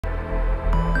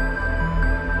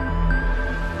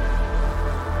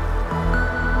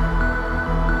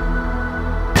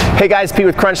Hey guys, Pete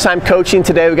with Crunch Time Coaching.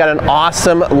 Today we've got an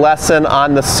awesome lesson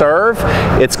on the serve.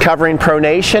 It's covering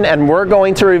pronation, and we're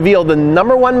going to reveal the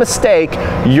 #1 mistake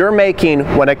you're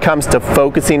making when it comes to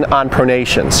focusing on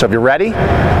pronation. So if you're ready,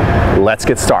 let's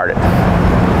get started.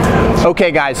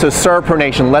 Okay guys, so serve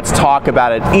pronation, let's talk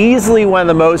about it. Easily one of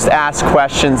the most asked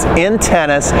questions in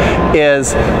tennis is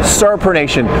serve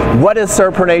pronation. What is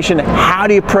serve pronation? How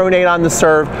do you pronate on the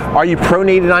serve? Are you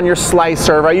pronating on your slice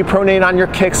serve? Are you pronating on your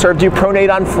kick serve? Do you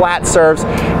pronate on flat serves?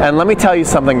 And let me tell you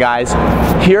something guys,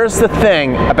 here's the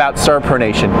thing about serve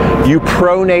pronation. You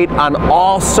pronate on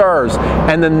all serves,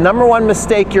 and the #1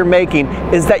 mistake you're making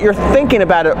is that you're thinking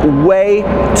about it way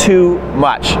too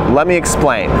much. Let me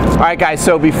explain. All right guys,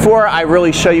 so before I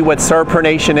really show you what serve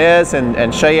pronation is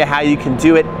and show you how you can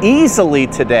do it easily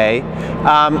today,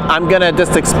 I'm gonna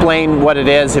just explain what it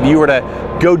is. If you were to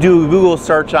go do a Google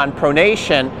search on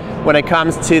pronation when it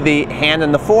comes to the hand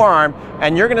and the forearm,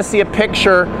 and you're gonna see a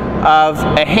picture of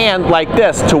a hand like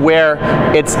this to where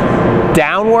it's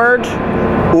downward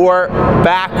or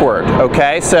backward,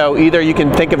 okay? So either you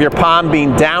can think of your palm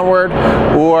being downward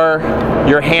or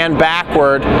your hand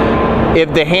backward.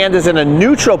 If the hand is in a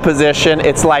neutral position,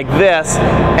 it's like this,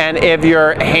 and if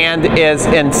your hand is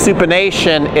in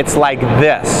supination, it's like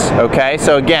this, okay?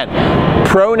 So again,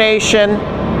 pronation,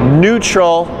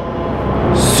 neutral,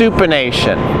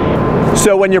 supination.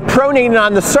 So when you're pronating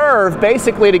on the serve,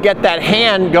 basically to get that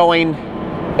hand going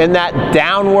in that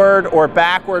downward or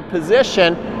backward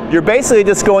position, you're basically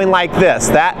just going like this.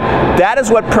 That is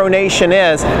what pronation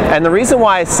is, and the reason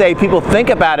why I say people think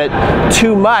about it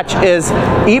too much is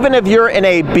even if you're in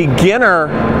a beginner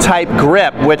type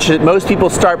grip, which most people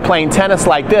start playing tennis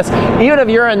like this, even if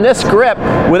you're in this grip,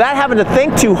 without having to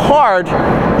think too hard,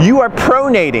 you are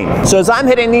pronating. So as I'm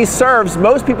hitting these serves,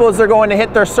 most people as they're going to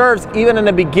hit their serves, even in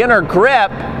a beginner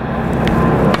grip,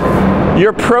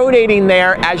 you're pronating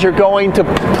there as you're going to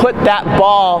put that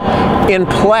ball in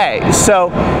play.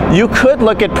 So you could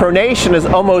look at pronation as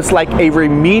almost like a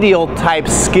remedial type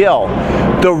skill.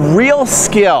 The real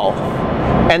skill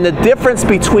and the difference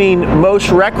between most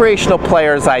recreational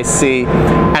players I see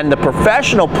and the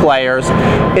professional players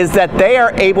is that they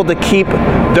are able to keep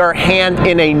their hand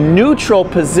in a neutral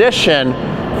position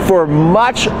for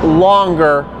much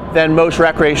longer than most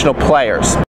recreational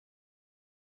players.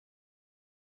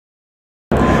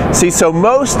 See, so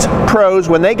most pros,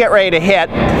 when they get ready to hit,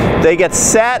 they get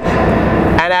set,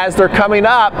 and as they're coming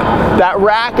up, that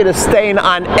racket is staying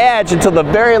on edge until the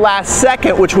very last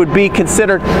second, which would be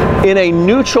considered in a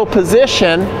neutral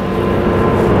position.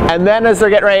 And then as they're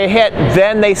getting ready to hit,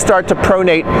 then they start to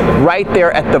pronate right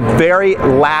there at the very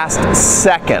last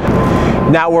second.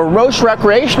 Now, where most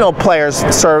recreational players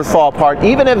serves fall apart,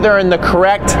 even if they're in the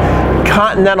correct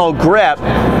continental grip,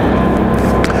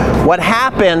 what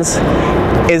happens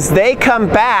is they come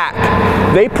back,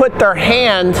 they put their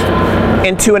hand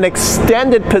into an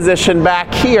extended position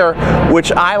back here,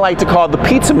 which I like to call the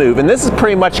pizza move. And this is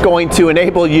pretty much going to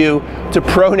enable you to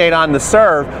pronate on the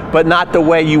serve, but not the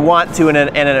way you want to in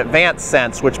an advanced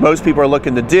sense, which most people are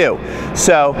looking to do.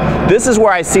 So this is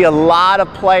where I see a lot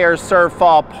of players serve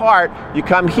fall apart. You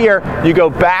come here, you go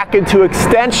back into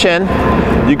extension,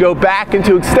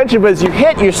 but as you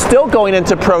hit, you're still going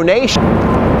into pronation.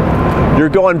 You're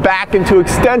going back into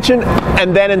extension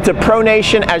and then into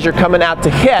pronation as you're coming out to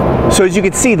hit. So as you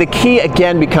can see, the key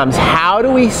again becomes how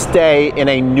do we stay in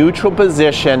a neutral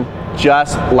position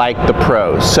just like the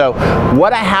pros. So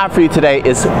what I have for you today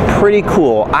is pretty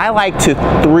cool. I like to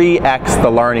 3x the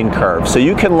learning curve. So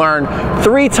you can learn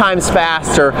 3 times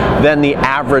faster than the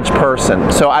average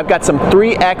person. So I've got some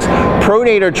 3x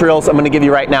pronator drills I'm going to give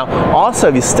you right now. Also,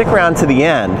 if you stick around to the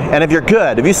end, and if you're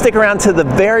good, if you stick around to the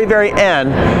very, very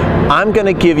end, I'm going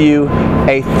to give you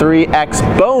a 3x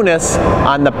bonus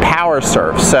on the power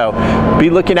serve. So be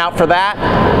looking out for that,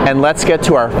 and let's get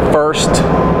to our first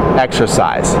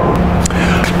exercise.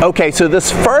 Okay, so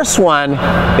this first one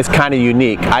is kind of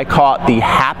unique. I call it the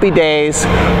Happy Days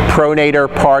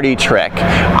Pronator Party Trick.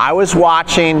 I was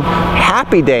watching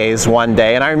Happy Days one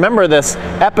day, and I remember this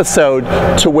episode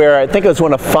to where I think it was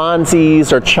one of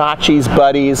Fonzie's or Chachi's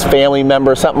buddies, family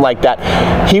member, something like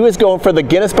that. He was going for the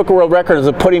Guinness Book of World Records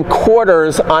of putting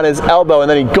quarters on his elbow, and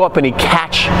then he'd go up and he'd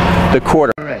catch the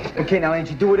quarter. All right. Okay, now,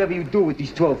 Angie, do whatever you do with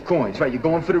these 12 coins. Right, you're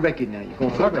going for the record now. You're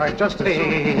going for the record. Just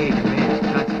hey,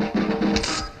 man.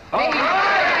 All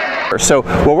right. So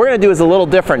what we're going to do is a little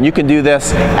different. You can do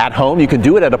this at home, you can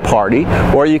do it at a party,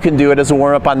 or you can do it as a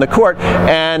warm-up on the court.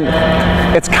 And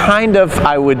it's kind of,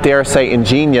 I would dare say,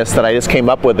 ingenious that I just came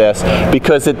up with this,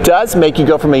 because it does make you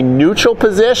go from a neutral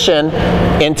position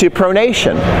into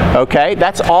pronation. Okay,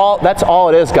 that's all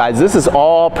it is, guys. This is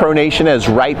all pronation is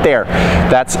right there.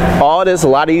 That's all it is. A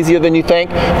lot easier than you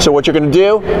think. So what you're going to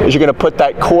do is you're going to put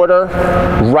that quarter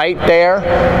right there,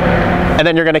 and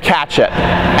then you're going to catch it.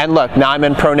 And look, now I'm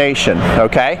in pronation,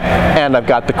 okay? And I've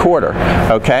got the quarter,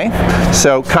 okay?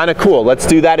 So kind of cool. Let's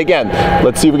do that again.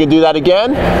 Let's see if we can do that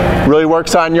again. Really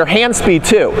works on your hand speed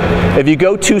too. If you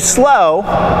go too slow,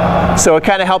 so it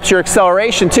kind of helps your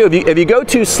acceleration too. If you go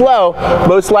too slow,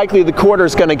 most likely the quarter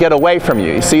is going to get away from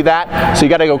you. You see that? So you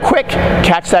got to go quick,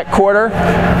 catch that quarter.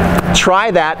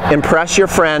 Try that, impress your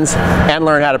friends, and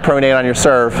learn how to pronate on your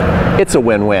serve. It's a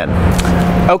win-win.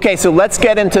 Okay, so let's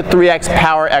get into 3X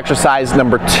power exercise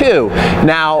number 2.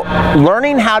 Now,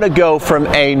 learning how to go from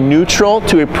a neutral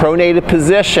to a pronated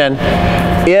position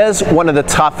is one of the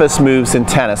toughest moves in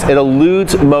tennis. It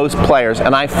eludes most players,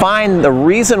 and I find the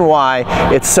reason why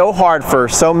it's so hard for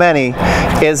so many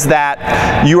is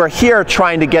that you are here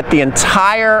trying to get the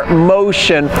entire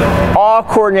motion all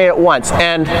coordinated at once,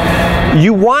 and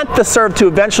you want the serve to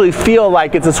eventually feel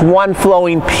like it's this one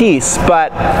flowing piece,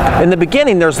 but in the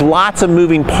beginning there's lots of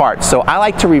moving parts, so I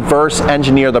like to reverse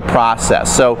engineer the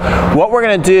process. So what we're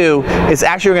going to do is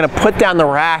actually we're going to put down the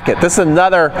racket. This is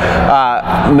another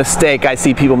mistake I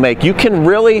see people make. You can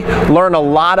really learn a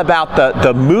lot about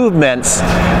the movements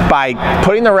by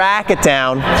putting the racket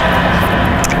down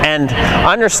and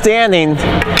understanding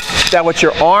that what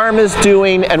your arm is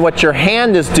doing and what your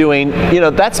hand is doing, you know,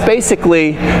 that's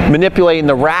basically manipulating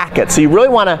the racket. So you really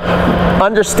want to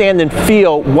understand and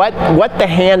feel what the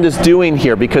hand is doing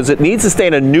here, because it needs to stay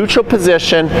in a neutral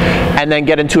position and then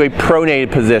get into a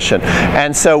pronated position.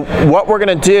 And so what we're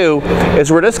going to do is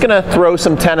we're just going to throw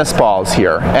some tennis balls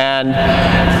here,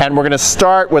 and we're going to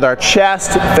start with our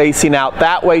chest facing out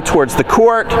that way towards the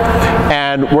court,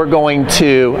 and we're going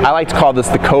to, I like to call this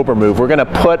the cobra move. We're going to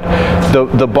put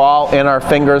the ball in our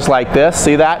fingers like this,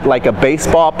 see that? Like a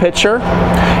baseball pitcher.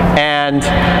 And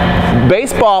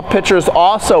baseball pitchers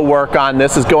also work on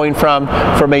this, is going from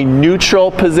a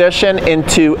neutral position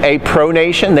into a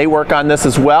pronation. They work on this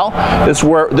as well. This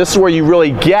is where you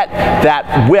really get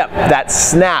that whip, that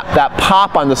snap, that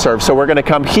pop on the serve. So we're going to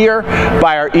come here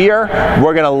by our ear.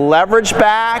 We're going to leverage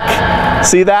back.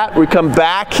 See that? We come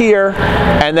back here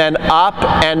and then up,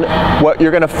 and what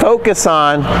you're going to focus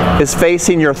on is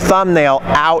facing your thumbnail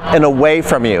out and away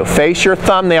from you. Face your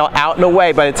thumbnail out and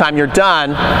away by the time you're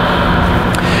done.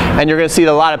 And you're going to see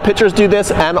that a lot of pitchers do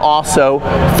this, and also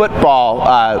football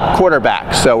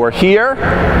quarterbacks. So we're here,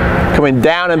 coming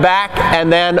down and back,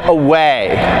 and then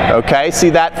away. Okay,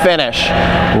 see that finish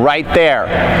right there.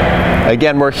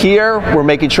 Again, we're here, we're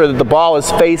making sure that the ball is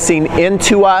facing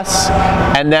into us,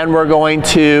 and then we're going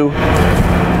to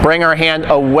bring our hand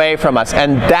away from us.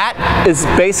 And that is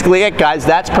basically it, guys.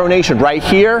 That's pronation right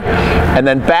here, and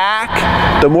then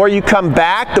back. The more you come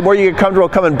back, the more you get comfortable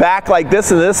coming back like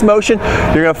this in this motion,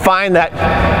 you're going to find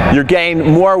that you're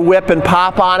getting more whip and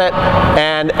pop on it,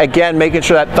 and again, making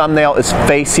sure that thumbnail is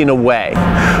facing away.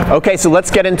 Okay, so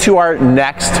let's get into our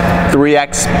next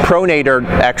 3X Pronator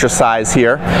exercise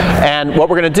here. And what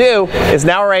we're going to do is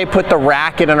now we're ready to put the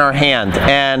racket in our hand,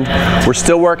 and we're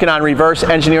still working on reverse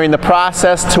engineering the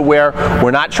process to where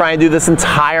we're not trying to do this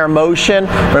entire motion.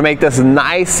 We're going to make this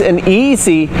nice and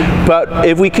easy, but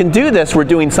if we can do this, we're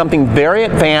doing something very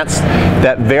advanced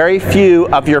that very few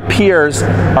of your peers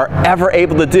are ever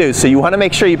able to do. So you want to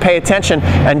make sure you pay attention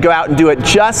and go out and do it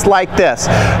just like this.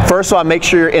 First of all, make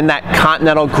sure you're in that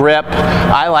continental grip.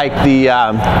 I like the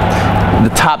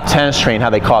top tennis train, how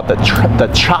they call it,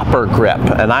 the chopper grip,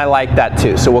 and I like that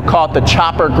too. So we'll call it the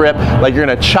chopper grip, like you're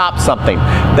going to chop something.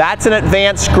 That's an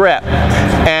advanced grip,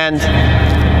 and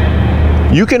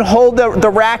you can hold the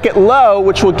racket low,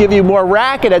 which will give you more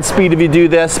racket head speed if you do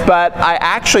this, but I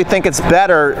actually think it's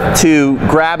better to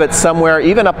grab it somewhere,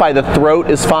 even up by the throat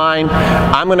is fine.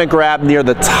 I'm going to grab near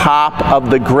the top of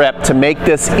the grip to make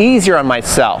this easier on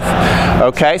myself.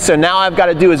 Okay, so now I've got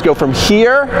to do is go from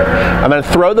here. I'm going to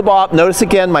throw the ball up. Notice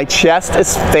again, my chest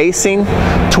is facing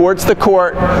towards the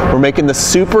court. We're making this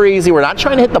super easy. We're not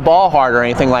trying to hit the ball hard or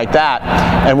anything like that.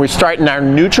 And we start in our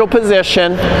neutral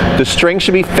position. The string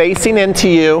should be facing into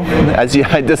you, as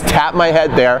I just tap my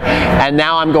head there, and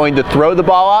now I'm going to throw the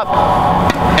ball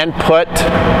up and put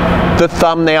the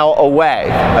thumbnail away.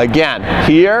 Again,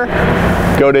 here,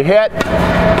 go to hit,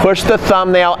 push the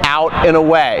thumbnail out and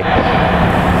away.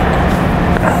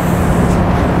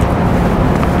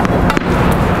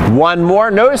 One more.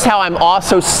 Notice how I'm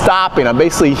also stopping. I'm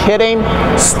basically hitting,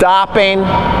 stopping,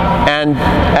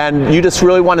 and you just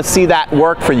really want to see that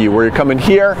work for you, where you're coming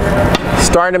here,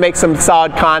 starting to make some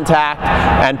solid contact,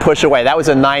 and push away. That was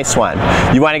a nice one.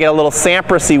 You want to get a little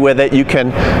Sampras-y with it, you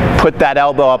can put that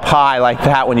elbow up high like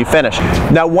that when you finish.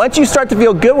 Now once you start to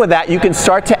feel good with that, you can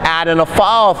start to add in a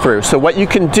follow through. So what you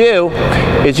can do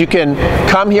is you can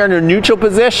come here in a neutral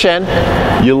position,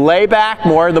 you lay back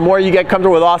more. The more you get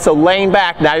comfortable with also laying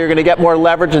back, now you're going to get more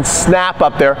leverage and snap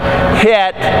up there,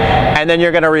 hit, and then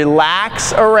you're going to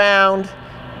relax around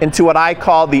into what I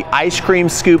call the ice cream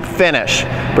scoop finish.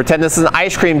 Pretend this is an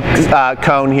ice cream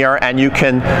cone here, and you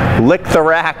can lick the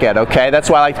racket, okay? That's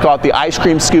why I like to call it the ice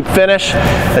cream scoop finish,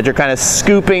 that you're kind of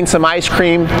scooping some ice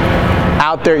cream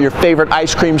out there at your favorite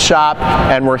ice cream shop.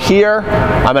 And we're here.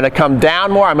 I'm going to come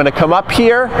down more. I'm going to come up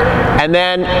here. And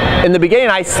then in the beginning,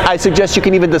 I suggest you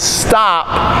can even just stop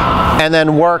and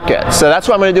then work it. So that's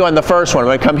what I'm going to do on the first one. I'm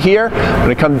going to come here. I'm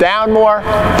going to come down more,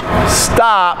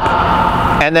 stop,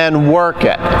 and then work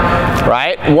it.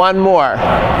 Right? One more.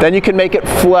 Then you can make it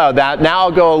flow. Now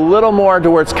I'll go a little more to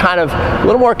where it's kind of a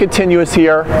little more continuous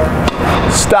here.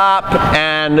 Stop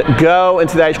and go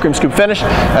into the ice cream scoop finish.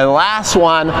 And last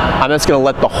one, I'm just going to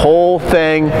let the whole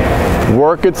thing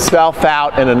work itself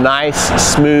out in a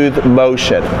nice smooth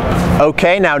motion.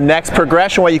 Okay, now next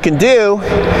progression, what you can do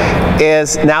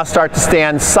is now start to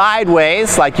stand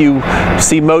sideways like you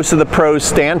see most of the pros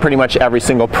stand, pretty much every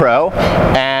single pro,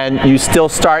 and you still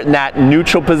start in that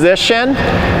neutral position,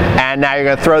 and now you're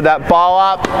going to throw that ball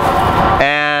up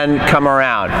and come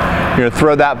around. You're going to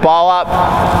throw that ball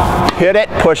up, hit it,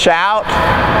 push out,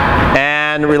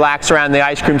 and relax around the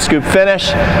ice cream scoop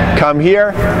finish. Come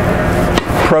here,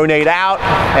 pronate out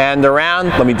and around.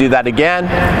 Let me do that again.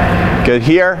 Good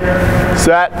here,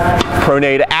 set,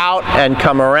 pronate out and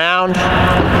come around.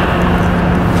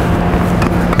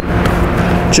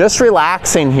 Just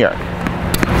relaxing here.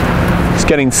 Just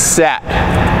getting set,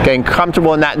 getting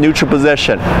comfortable in that neutral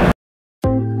position.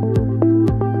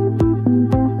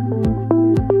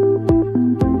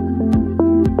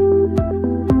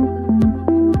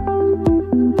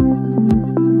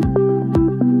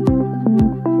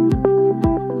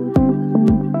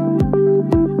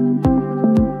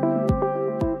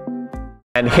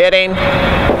 And hitting,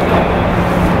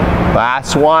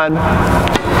 last one,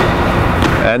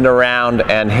 and around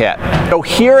and hit. So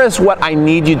here is what I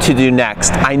need you to do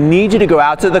next. I need you to go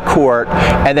out to the court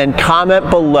and then comment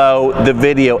below the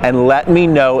video and let me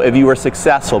know if you were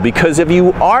successful. Because if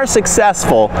you are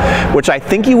successful, which I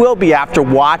think you will be after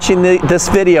watching this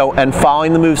video and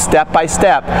following the moves step by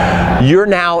step, you're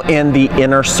now in the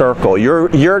inner circle.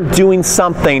 You're doing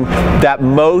something that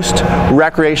most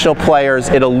recreational players,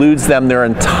 it eludes them their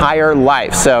entire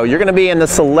life. So you're going to be in a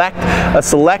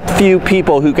select few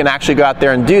people who can actually go out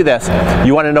there and do this.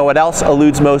 You want to know what else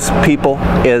eludes most people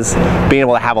is being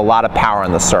able to have a lot of power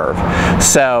on the serve.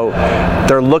 So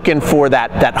they're looking for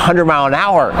that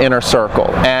 100-mile-an-hour inner circle.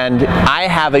 And I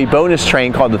have a bonus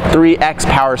train called the 3X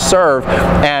Power Serve.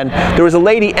 And there was a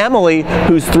lady, Emily,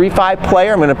 who's 3-5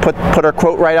 player. I'm going to put her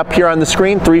quote right up here on the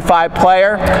screen. 3-5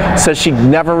 player. Says she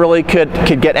never really could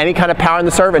get any kind of power in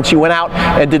the serve. And she went out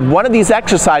and did one of these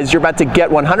exercises you're about to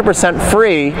get 100%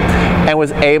 free and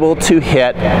was able to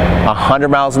hit 100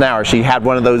 miles an hour. She had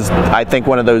one of those, I think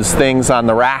one of those things on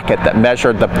the racket that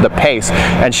measured the pace,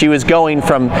 and she was going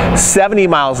from 70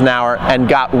 miles an hour and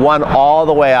got one all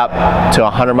the way up to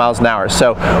 100 miles an hour.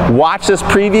 So watch this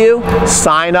preview,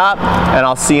 sign up, and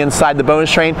I'll see you inside the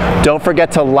bonus train. Don't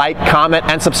forget to like, comment,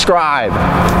 and subscribe.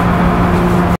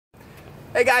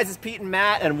 Hey guys, it's Pete and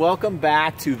Matt, and welcome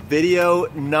back to video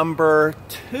number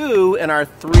 2 in our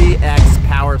 3X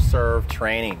Power Serve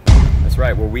training. That's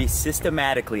right, where we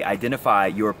systematically identify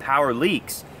your power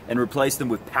leaks and replace them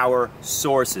with power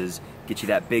sources, get you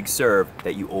that big serve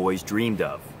that you always dreamed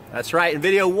of. That's right. In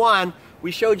video 1,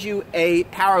 we showed you a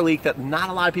power leak that not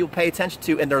a lot of people pay attention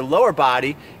to in their lower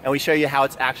body, and we show you how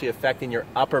it's actually affecting your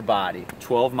upper body.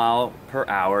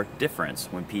 12-mile-per-hour difference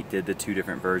when Pete did the 2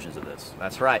 different versions of this.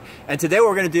 That's right. And today what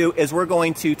we're going to do is we're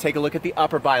going to take a look at the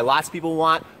upper body. Lots of people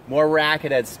want more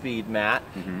racket head speed, Matt,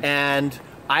 and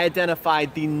I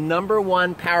identified the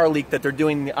 #1 power leak that they're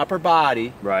doing in the upper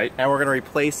body. Right. And we're going to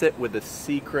replace it with the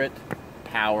secret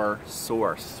power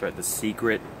source. That's right, the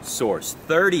secret source.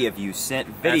 30 of you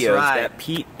sent videos that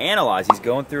Pete analyzed. He's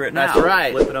going through it now. That's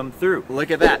right. Flipping them through.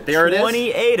 Look at that. There it is.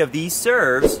 28 of these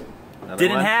serves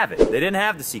didn't have it. They didn't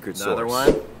have the secret source. Another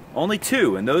one. Only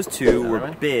 2, and those 2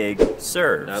 were big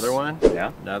serves. Another one.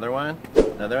 Yeah. Another one.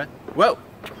 Another one. Whoa.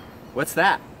 What's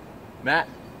that? Matt,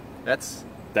 that's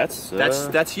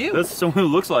you. That's someone who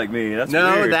looks like me. That's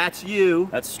weird. That's you.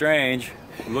 That's strange.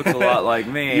 Looks a lot like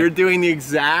me. You're doing the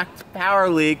exact power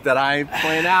leak that I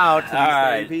point out to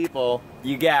these same people.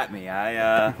 You got me.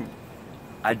 I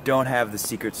don't have the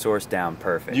secret source down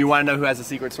perfect. Do you want to know who has the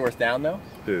secret source down, though?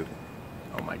 Who?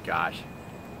 Oh my gosh.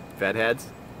 Fed heads?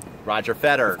 Roger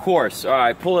Federer. Of course. All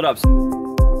right, pull it up.